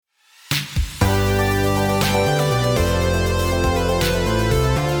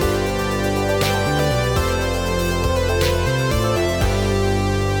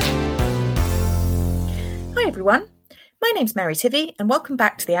name's Mary Tivy, and welcome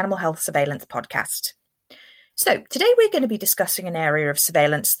back to the Animal Health Surveillance Podcast. So, today we're going to be discussing an area of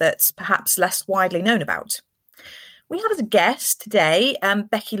surveillance that's perhaps less widely known about. We have as a guest today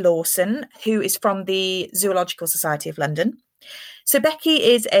Becki Lawson, who is from the Zoological Society of London. So Becki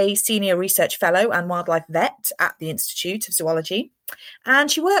is a senior research fellow and wildlife vet at the Institute of Zoology, and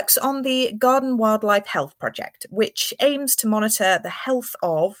she works on the Garden Wildlife Health Project, which aims to monitor the health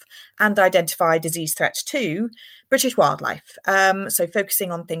of and identify disease threats to British wildlife. So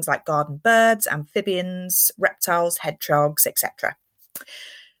focusing on things like garden birds, amphibians, reptiles, hedgehogs, etc.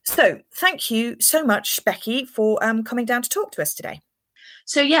 So thank you so much, Becki, for coming down to talk to us today.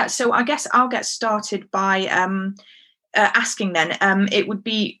 So I guess I'll get started by asking then, it would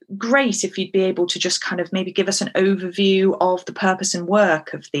be great if you'd be able to just kind of maybe give us an overview of the purpose and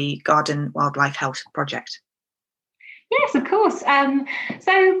work of the Garden Wildlife Health Project. Yes, of course.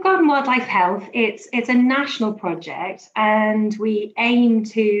 So Garden Wildlife Health, it's a national project, and we aim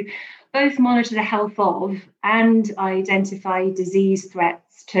to both monitor the health of and identify disease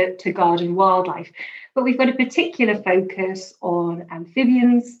threats to garden wildlife. But we've got a particular focus on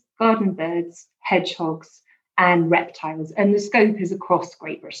amphibians, garden birds, hedgehogs, and reptiles, and the scope is across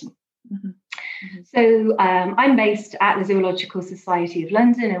Great Britain. Mm-hmm. Mm-hmm. So I'm based at the Zoological Society of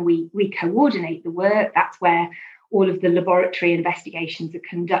London, and we coordinate the work. That's where all of the laboratory investigations are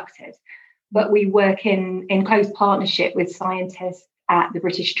conducted. But we work in close partnership with scientists at the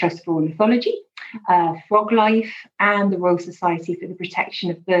British Trust for Ornithology, Frog Life, and the Royal Society for the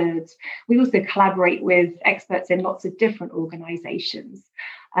Protection of Birds. We also collaborate with experts in lots of different organisations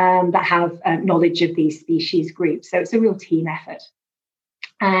that have knowledge of these species groups. So it's a real team effort.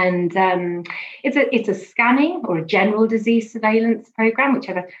 And it's a scanning or a general disease surveillance programme,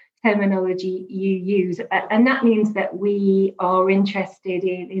 whichever terminology you use. And that means that we are interested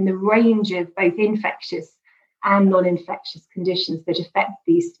in the range of both infectious and non-infectious conditions that affect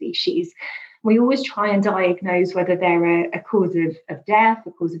these species. We always try and diagnose whether they're a cause of death,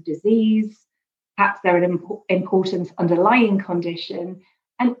 a cause of disease, perhaps they're an important underlying condition.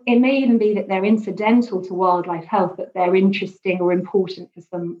 And it may even be that they're incidental to wildlife health, but they're interesting or important for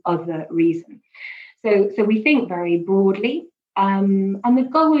some other reason. So we think very broadly. And the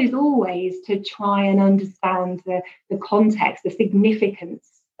goal is always to try and understand the context, the significance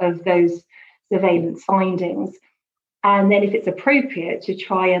of those surveillance findings. And then if it's appropriate, to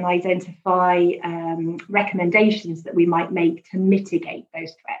try and identify recommendations that we might make to mitigate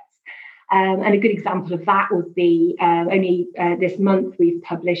those threats. And a good example of that would be only this month we've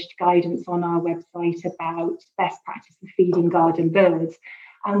published guidance on our website about best practice of feeding garden birds.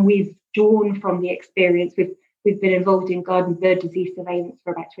 And we've drawn from the experience, we've been involved in garden bird disease surveillance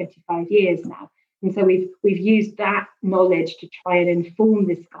for about 25 years now. And so we've used that knowledge to try and inform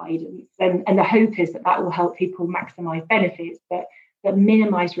this guidance. And the hope is that will help people maximise benefits, but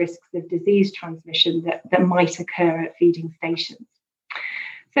minimise risks of disease transmission that might occur at feeding stations.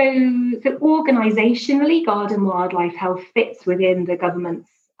 So organisationally, Garden Wildlife Health fits within the government's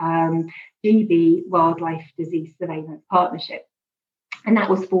GB Wildlife Disease Surveillance Partnership. And that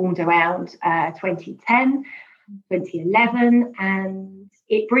was formed around 2010, 2011, and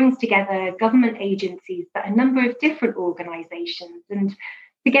it brings together government agencies, but a number of different organisations. And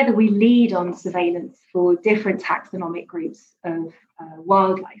together we lead on surveillance for different taxonomic groups of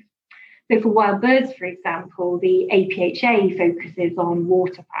wildlife. So for wild birds, for example, the APHA focuses on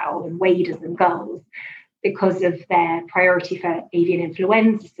waterfowl and waders and gulls because of their priority for avian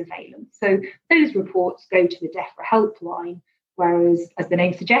influenza surveillance. So those reports go to the DEFRA helpline, whereas, as the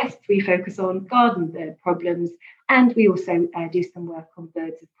name suggests, we focus on garden bird problems, and we also do some work on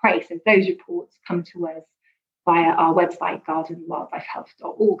birds of prey. So those reports come to us via our website,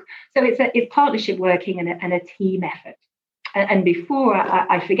 gardenwildlifehealth.org. So it's partnership working and a team effort. And before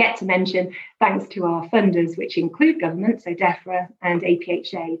I forget to mention, thanks to our funders, which include government, so DEFRA and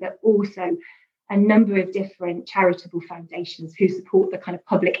APHA, but also a number of different charitable foundations who support the kind of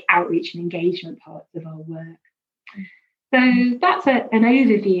public outreach and engagement parts of our work. So that's an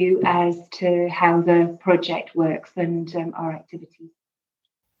overview as to how the project works and our activities.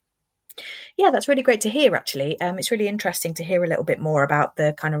 Yeah, that's really great to hear, actually. It's really interesting to hear a little bit more about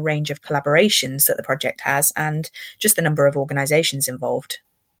the kind of range of collaborations that the project has and just the number of organisations involved.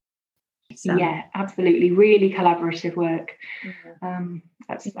 Yeah, absolutely. Really collaborative work.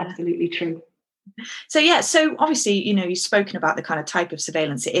 That's absolutely true. So obviously, you've spoken about the kind of type of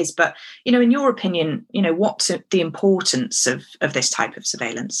surveillance it is, but, in your opinion, what's the importance of this type of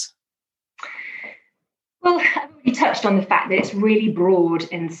surveillance? Well, I've already touched on the fact that it's really broad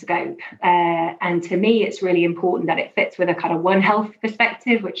in scope. And to me, it's really important that it fits with a kind of One Health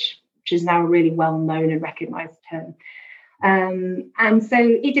perspective, which is now a really well-known and recognised term. And so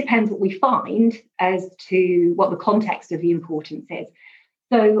it depends what we find as to what the context of the importance is.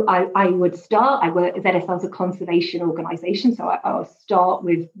 So I would start, I work, ZSL is a conservation organisation, so I'll start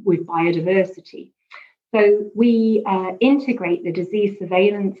with biodiversity. So we integrate the disease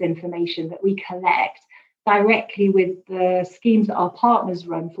surveillance information that we collect directly with the schemes that our partners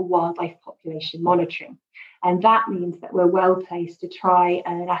run for wildlife population monitoring. And that means that we're well placed to try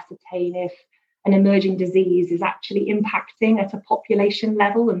and ascertain if an emerging disease is actually impacting at a population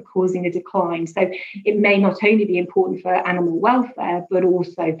level and causing a decline. So it may not only be important for animal welfare, but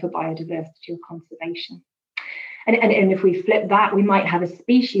also for biodiversity or conservation. And if we flip that, we might have a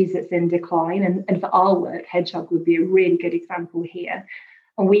species that's in decline. And for our work, hedgehog would be a really good example here.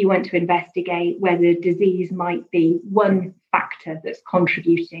 And we want to investigate whether disease might be one factor that's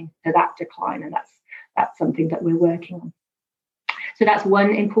contributing to that decline. And that's something that we're working on. So that's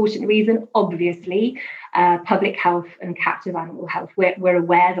one important reason. Obviously, public health and captive animal health. We're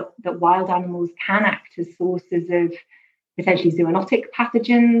aware that wild animals can act as sources of potentially zoonotic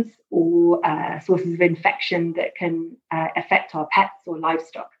pathogens or sources of infection that can affect our pets or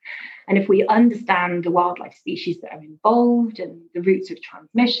livestock. And if we understand the wildlife species that are involved and the routes of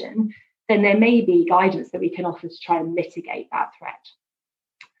transmission, then there may be guidance that we can offer to try and mitigate that threat.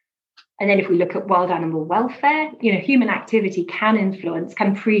 And then if we look at wild animal welfare, human activity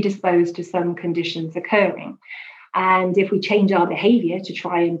can predispose to some conditions occurring. And if we change our behaviour to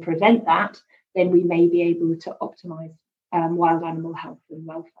try and prevent that, then we may be able to optimise wild animal health and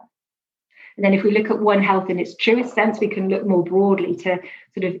welfare. And then if we look at One Health in its truest sense, we can look more broadly to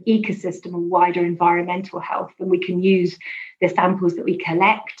sort of ecosystem and wider environmental health. And we can use the samples that we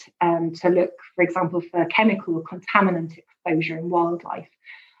collect to look, for example, for chemical or contaminant exposure in wildlife.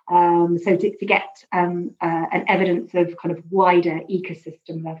 So to get an evidence of kind of wider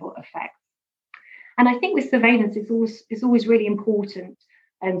ecosystem level effects. And I think with surveillance, it's always really important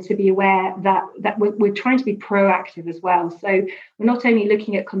to be aware that we're trying to be proactive as well. So we're not only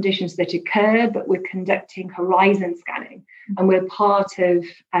looking at conditions that occur, but we're conducting horizon scanning. And we're part of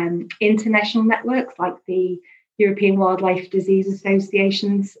international networks like the European Wildlife Disease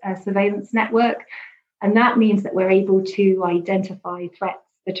Association's surveillance network. And that means that we're able to identify threats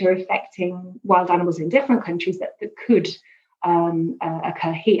that are affecting wild animals in different countries that could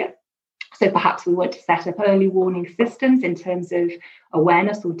occur here. So perhaps we want to set up early warning systems in terms of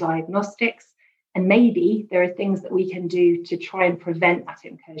awareness or diagnostics. And maybe there are things that we can do to try and prevent that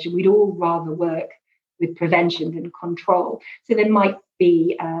incursion. We'd all rather work with prevention than control. So there might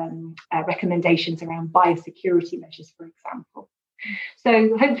be recommendations around biosecurity measures, for example.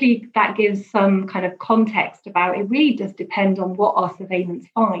 So hopefully that gives some kind of context about it. Really does depend on what our surveillance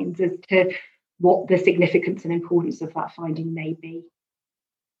finds as to what the significance and importance of that finding may be.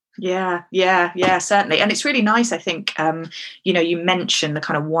 Yeah, certainly. And it's really nice, I think, you mentioned the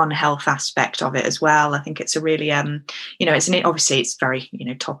kind of One Health aspect of it as well. I think it's a really, obviously it's very,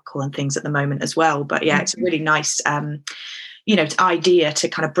 topical and things at the moment as well. But yeah, it's a really nice, idea to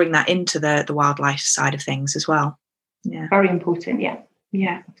kind of bring that into the wildlife side of things as well. Yeah, very important.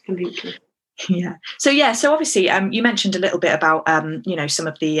 Yeah, absolutely. So obviously you mentioned a little bit about some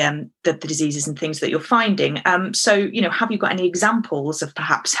of the diseases and things that you're finding, so have you got any examples of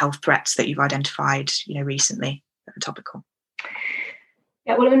perhaps health threats that you've identified recently that are topical?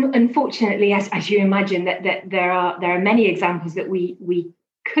 Yeah, well, unfortunately, as you imagine, that there are many examples that we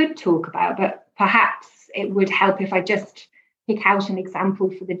could talk about, but perhaps it would help if I just pick out an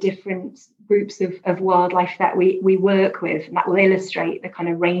example for the different groups of wildlife that we work with, and that will illustrate the kind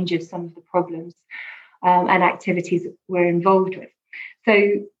of range of some of the problems and activities that we're involved with.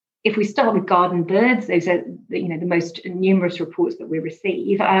 So if we start with garden birds, those are the most numerous reports that we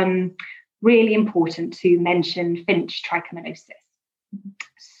receive. Really important to mention finch trichomoniasis.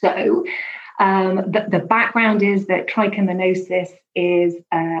 So the background is that trichomoniasis is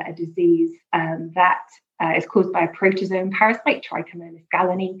a disease that is caused by a protozoan parasite, Trichomonas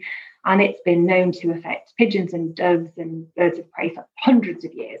gallinae, and it's been known to affect pigeons and doves and birds of prey for hundreds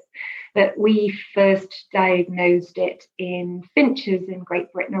of years. But we first diagnosed it in finches in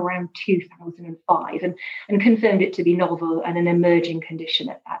Great Britain around 2005 and confirmed it to be novel and an emerging condition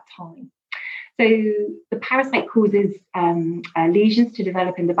at that time. So the parasite causes lesions to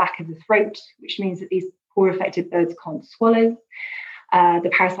develop in the back of the throat, which means that these poor affected birds can't swallow.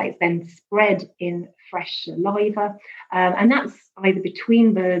 The parasites then spread in fresh saliva, and that's either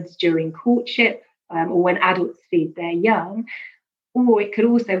between birds during courtship or when adults feed their young, or it could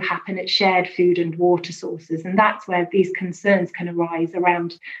also happen at shared food and water sources. And that's where these concerns can arise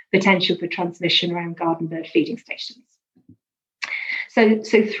around potential for transmission around garden bird feeding stations. So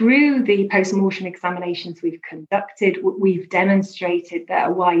through the post-mortem examinations we've conducted, we've demonstrated that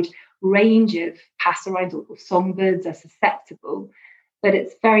a wide range of passerines or songbirds are susceptible, but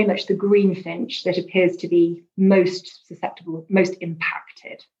it's very much the greenfinch that appears to be most susceptible, most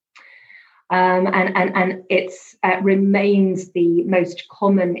impacted. And it remains the most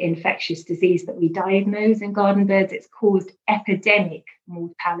common infectious disease that we diagnose in garden birds. It's caused epidemic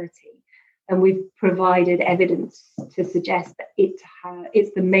mortality. And we've provided evidence to suggest that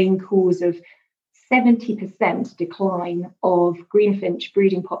it's the main cause of 70% decline of greenfinch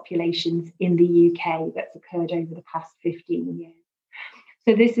breeding populations in the UK that's occurred over the past 15 years.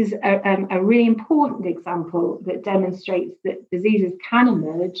 So this is a really important example that demonstrates that diseases can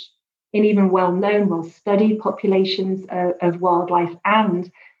emerge in even well-known, well-studied populations of wildlife and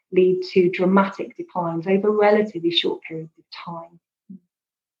lead to dramatic declines over relatively short periods of time.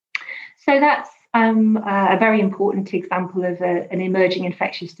 So that's a very important example of an emerging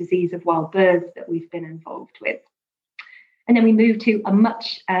infectious disease of wild birds that we've been involved with. And then we move to a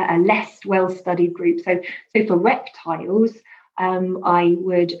much less well-studied group. So for reptiles, I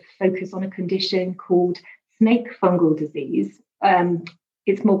would focus on a condition called snake fungal disease.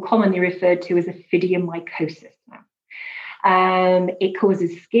 It's more commonly referred to as ophidiomycosis now. It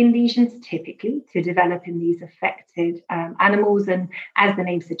causes skin lesions typically to develop in these affected animals, and as the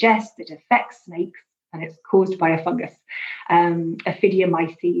name suggests, it affects snakes and it's caused by a fungus,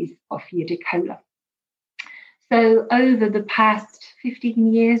 Ophidiomyces ophidicola. So over the past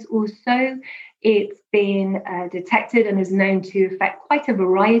 15 years or so, it's been detected and is known to affect quite a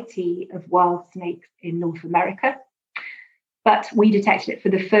variety of wild snakes in North America. But we detected it for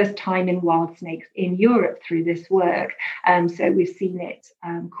the first time in wild snakes in Europe through this work. So we've seen it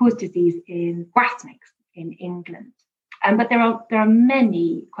cause disease in grass snakes in England. But there are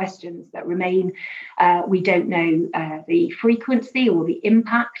many questions that remain. We don't know the frequency or the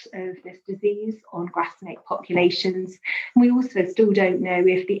impact of this disease on grass snake populations. We also still don't know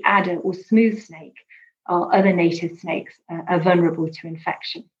if the adder or smooth snake or other native snakes are vulnerable to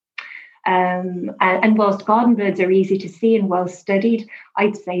infection. And whilst garden birds are easy to see and well studied,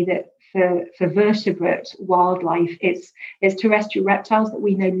 I'd say that for vertebrate wildlife, it's terrestrial reptiles that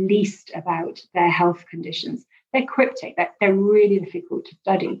we know least about their health conditions. They're cryptic, they're really difficult to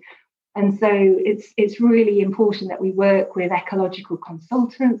study. And so it's really important that we work with ecological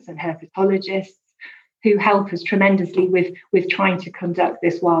consultants and herpetologists who help us tremendously with trying to conduct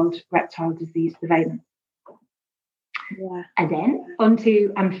this wild reptile disease surveillance. Yeah. And then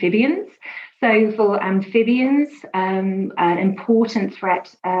onto amphibians. So for amphibians, an important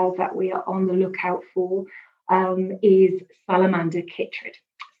threat that we are on the lookout for is salamander chytrid.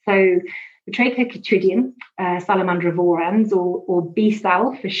 So the Trachochytridium, Salamandra vorans, or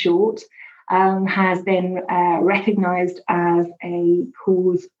BSAL for short, has been recognised as a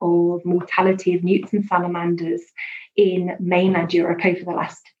cause of mortality of newts and salamanders in mainland Europe over the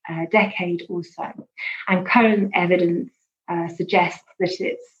last decade or so. And current evidence suggests that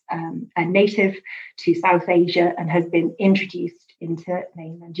it's a native to South Asia and has been introduced into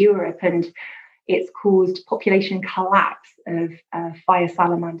mainland Europe. And it's caused population collapse of fire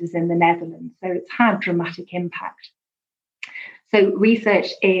salamanders in the Netherlands. So it's had dramatic impact. So research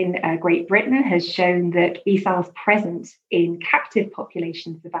in Great Britain has shown that BSAL is present in captive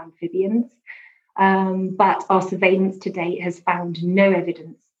populations of amphibians, but our surveillance to date has found no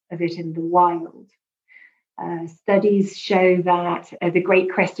evidence of it in the wild. Studies show that the great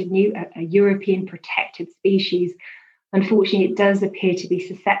crested newt, a European protected species, unfortunately, it does appear to be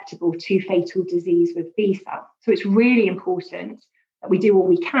susceptible to fatal disease with BSAL. So it's really important that we do all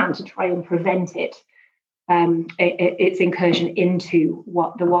we can to try and prevent its incursion into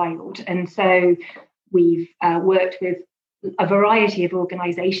the wild. And so we've worked with a variety of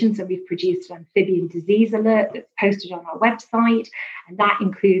organisations, and we've produced an amphibian disease alert that's posted on our website, and that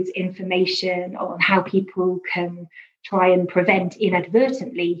includes information on how people can try and prevent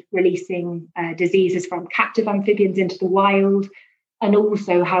inadvertently releasing diseases from captive amphibians into the wild, and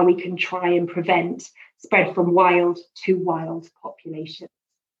also how we can try and prevent spread from wild to wild populations.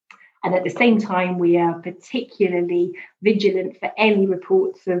 And at the same time, we are particularly vigilant for any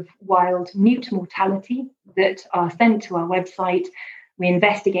reports of wild newt mortality that are sent to our website. We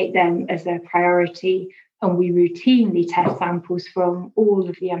investigate them as a priority, and we routinely test samples from all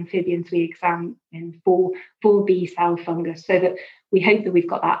of the amphibians we examine for BSAL fungus, so that we hope that we've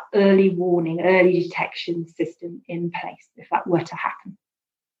got that early warning, early detection system in place if that were to happen.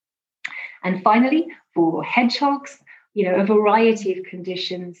 And finally, for hedgehogs, a variety of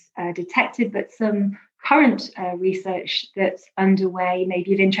conditions detected, but some current research that's underway,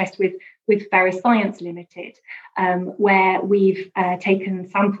 maybe of interest with Ferris Science Limited, where we've taken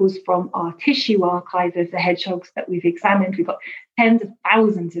samples from our tissue archive of the hedgehogs that we've examined. We've got tens of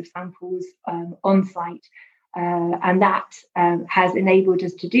thousands of samples on site, and that has enabled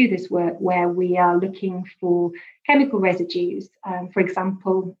us to do this work where we are looking for chemical residues, for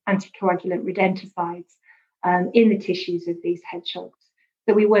example, anticoagulant rodenticides, in the tissues of these hedgehogs.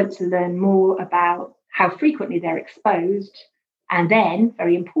 So we want to learn more about how frequently they're exposed, and then,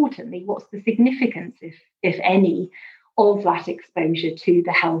 very importantly, what's the significance, if any, of that exposure to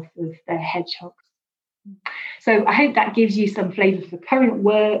the health of the hedgehogs. So I hope that gives you some flavour for current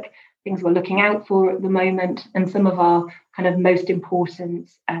work, things we're looking out for at the moment, and some of our kind of most important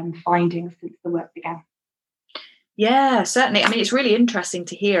findings since the work began. Yeah, certainly. I mean, it's really interesting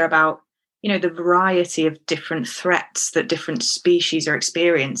to hear about, the variety of different threats that different species are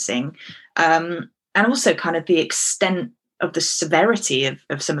experiencing, and also kind of the extent of the severity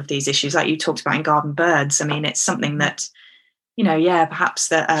of some of these issues, like you talked about in garden birds. I mean, it's something that, perhaps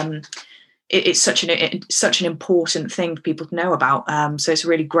that it's such an important thing for people to know about. So it's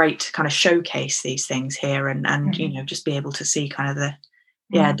really great to kind of showcase these things here and just be able to see kind of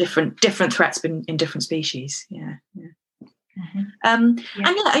the different threats in different species. Yeah. And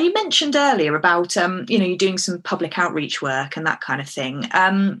you mentioned earlier about you're doing some public outreach work and that kind of thing.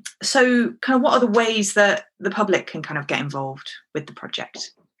 So kind of what are the ways that the public can kind of get involved with the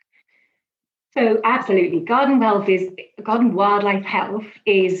project? So absolutely, garden wildlife health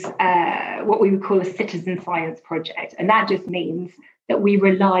is what we would call a citizen science project, and that just means that we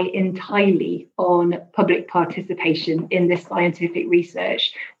rely entirely on public participation in this scientific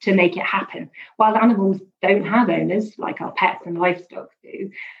research to make it happen. Wild animals don't have owners like our pets and livestock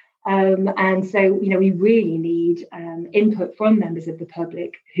do. And so, we really need input from members of the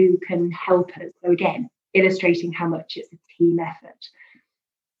public who can help us. So again, illustrating how much it's a team effort.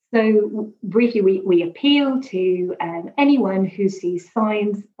 So briefly, we appeal to anyone who sees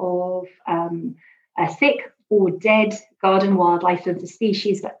signs of a sick or dead garden wildlife of the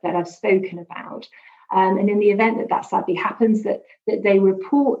species that I've spoken about. And in the event that sadly happens, that they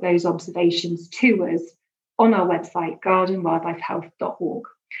report those observations to us on our website, gardenwildlifehealth.org.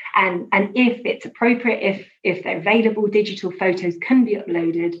 And if it's appropriate, if they're available, digital photos can be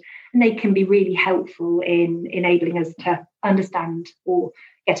uploaded, and they can be really helpful in enabling us to understand or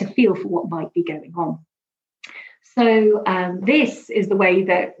get a feel for what might be going on. So this is the way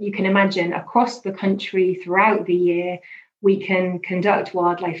that you can imagine across the country throughout the year, we can conduct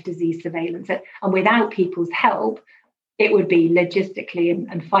wildlife disease surveillance. And without people's help, it would be logistically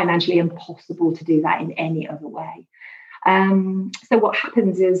and financially impossible to do that in any other way. So what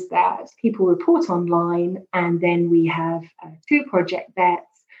happens is that people report online, and then we have 2 project vets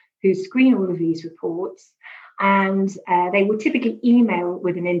who screen all of these reports, and they will typically email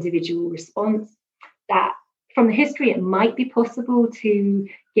with an individual response that, from the history, it might be possible to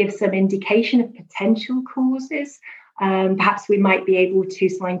give some indication of potential causes. Perhaps we might be able to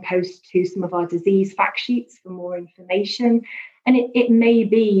signpost to some of our disease fact sheets for more information. And it may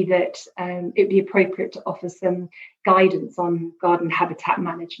be that it would be appropriate to offer some guidance on garden habitat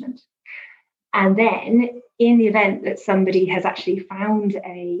management. And then, in the event that somebody has actually found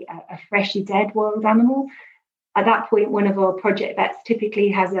a freshly dead wild animal, at that point, one of our project vets typically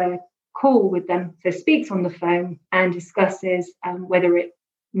has a call with them, so speaks on the phone and discusses whether it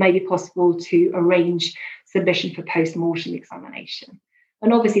may be possible to arrange submission for post-mortem examination.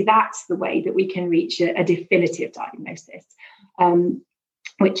 And obviously that's the way that we can reach a definitive diagnosis,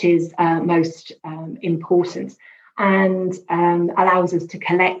 which is most important, and allows us to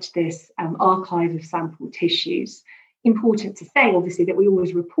collect this archive of sample tissues. Important to say, obviously, that we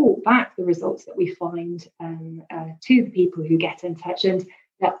always report back the results that we find to the people who get in touch, and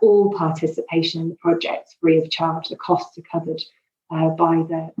that all participation in the project is free of charge. The costs are covered by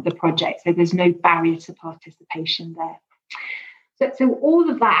the project, so there's no barrier to participation there. So all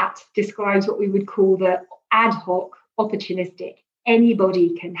of that describes what we would call the ad hoc, opportunistic,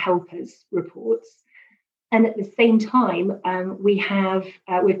 anybody can help us reports. And at the same time,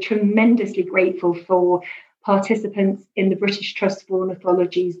 we're tremendously grateful for participants in the British Trust for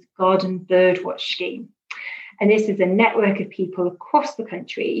Ornithology's Garden Birdwatch scheme. And this is a network of people across the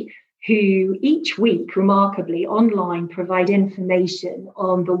country who each week, remarkably, online provide information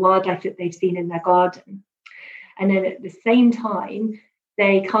on the wildlife that they've seen in their garden. And then at the same time,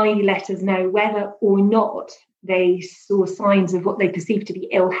 they kindly let us know whether or not they saw signs of what they perceive to be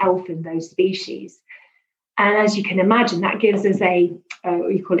ill health in those species. And as you can imagine, that gives us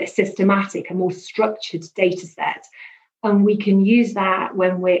we call it systematic, a more structured data set And we can use that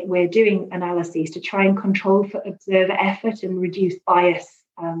when we're doing analyses to try and control for observer effort and reduce bias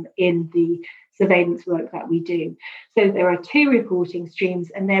in the surveillance work that we do. So there are two reporting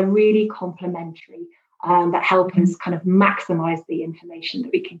streams, and they're really complementary that help us kind of maximise the information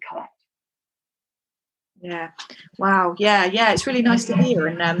that we can collect. Yeah. Wow. Yeah. It's really nice to hear.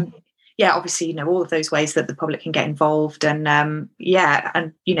 And obviously, all of those ways that the public can get involved, and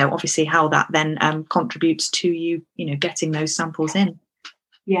obviously how that then contributes to you getting those samples in.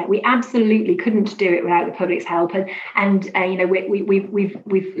 Yeah, we absolutely couldn't do it without the public's help, and we've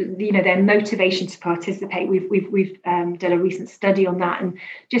their motivation to participate. We've done a recent study on that, and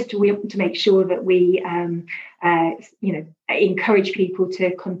just to make sure that we encourage people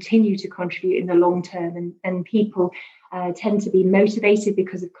to continue to contribute in the long term, and people tend to be motivated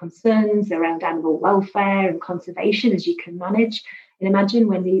because of concerns around animal welfare and conservation, as you can manage and imagine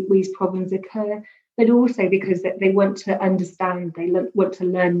when these problems occur. But also because they want to understand, they want to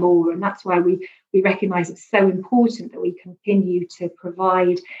learn more. And that's why we recognise it's so important that we continue to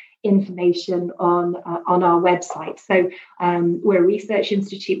provide information on our website. So we're a research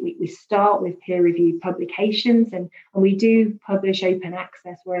institute. We start with peer-reviewed publications, and we do publish open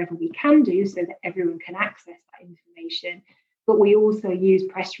access wherever we can do so that everyone can access that information. But we also use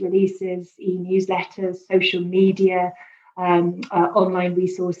press releases, e-newsletters, social media, online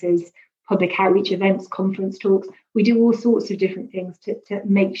resources, public outreach events, conference talks. We do all sorts of different things to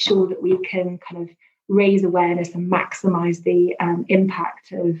make sure that we can kind of raise awareness and maximise the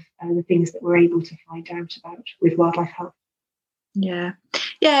impact of the things that we're able to find out about with wildlife health. Yeah,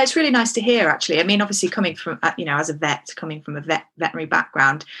 it's really nice to hear, actually. I mean, obviously coming from, as a vet, coming from a veterinary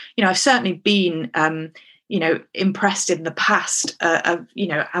background, I've certainly been impressed in the past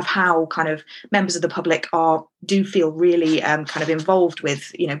of how kind of members of the public do feel really kind of involved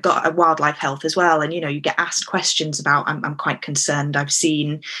with, wildlife health as well. And, you get asked questions about, I'm quite concerned. I've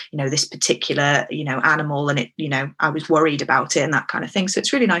seen, this particular, animal, and it, I was worried about it and that kind of thing. So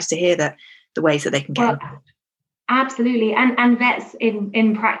it's really nice to hear that the ways that they can get involved. Absolutely, and vets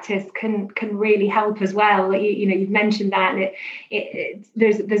in practice can really help as well. You've mentioned that, and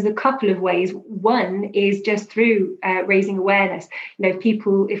there's a couple of ways. One is just through raising awareness.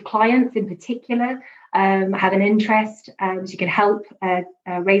 If clients in particular have an interest, you can help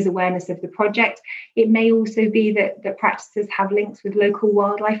raise awareness of the project. It may also be that practices have links with local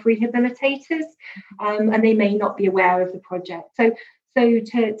wildlife rehabilitators, and they may not be aware of the project. So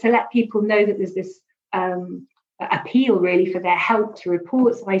to let people know that there's this appeal really for their help to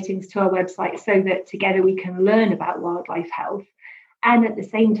report sightings to our website, so that together we can learn about wildlife health. And at the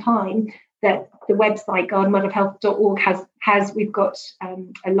same time, that the website gardenwildlifehealth.org we've got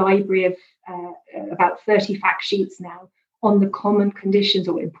a library of about 30 fact sheets now on the common conditions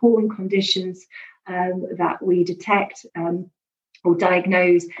or important conditions that we detect or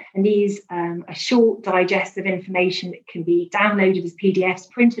diagnose, and these are short digests of information that can be downloaded as PDFs,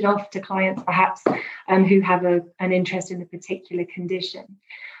 printed off to clients perhaps who have an interest in a particular condition.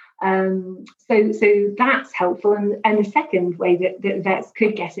 So that's helpful. And the second way that vets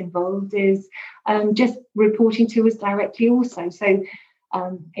could get involved is just reporting to us directly also. So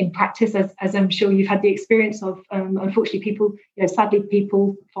in practice, as I'm sure you've had the experience of, unfortunately, sadly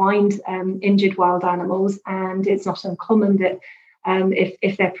people find injured wild animals, and it's not uncommon that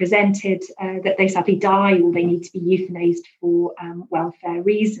if they're presented that they sadly die or they need to be euthanized for welfare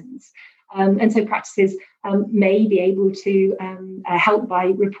reasons. And so practices may be able to help by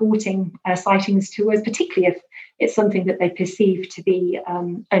reporting sightings to us, particularly if it's something that they perceive to be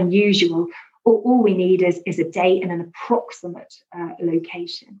unusual. All we need is a date and an approximate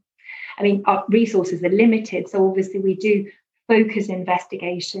location. I mean, our resources are limited, so obviously we do focus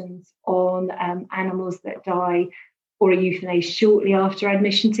investigations on animals that die or are euthanized shortly after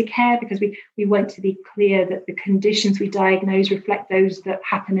admission to care, because we want to be clear that the conditions we diagnose reflect those that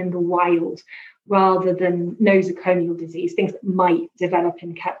happen in the wild, rather than nosocomial disease, things that might develop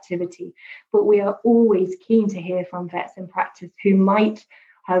in captivity. But we are always keen to hear from vets in practice who might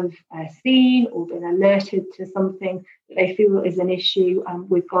have seen or been alerted to something that they feel is an issue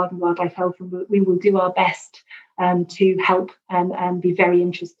with garden wildlife health, and we will do our best to help and be very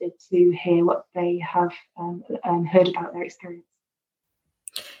interested to hear what they have heard about their experience.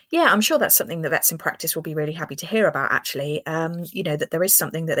 Yeah, I'm sure that's something that vets in practice will be really happy to hear about, actually, that there is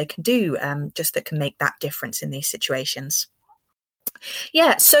something that they can do just that can make that difference in these situations.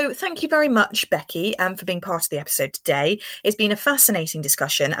 Yeah, so thank you very much, Becki, for being part of the episode today. It's been a fascinating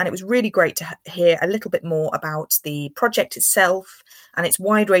discussion, and it was really great to hear a little bit more about the project itself and its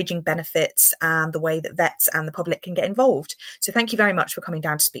wide-ranging benefits and the way that vets and the public can get involved. So thank you very much for coming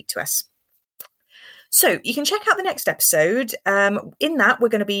down to speak to us. So you can check out the next episode. In that, we're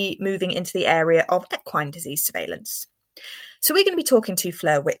going to be moving into the area of equine disease surveillance. So we're going to be talking to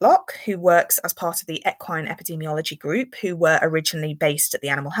Fleur Whitlock, who works as part of the equine epidemiology group, who were originally based at the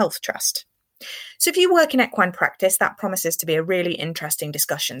Animal Health Trust. So if you work in equine practice, that promises to be a really interesting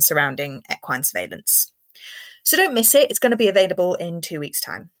discussion surrounding equine surveillance. So don't miss it. It's going to be available in 2 weeks'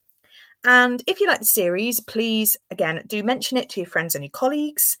 time. And if you like the series, please, again, do mention it to your friends and your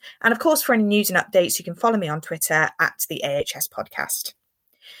colleagues. And of course, for any news and updates, you can follow me on Twitter at the AHS Podcast.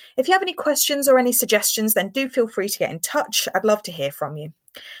 If you have any questions or any suggestions, then do feel free to get in touch. I'd love to hear from you.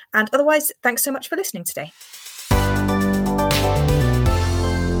 And otherwise, thanks so much for listening today.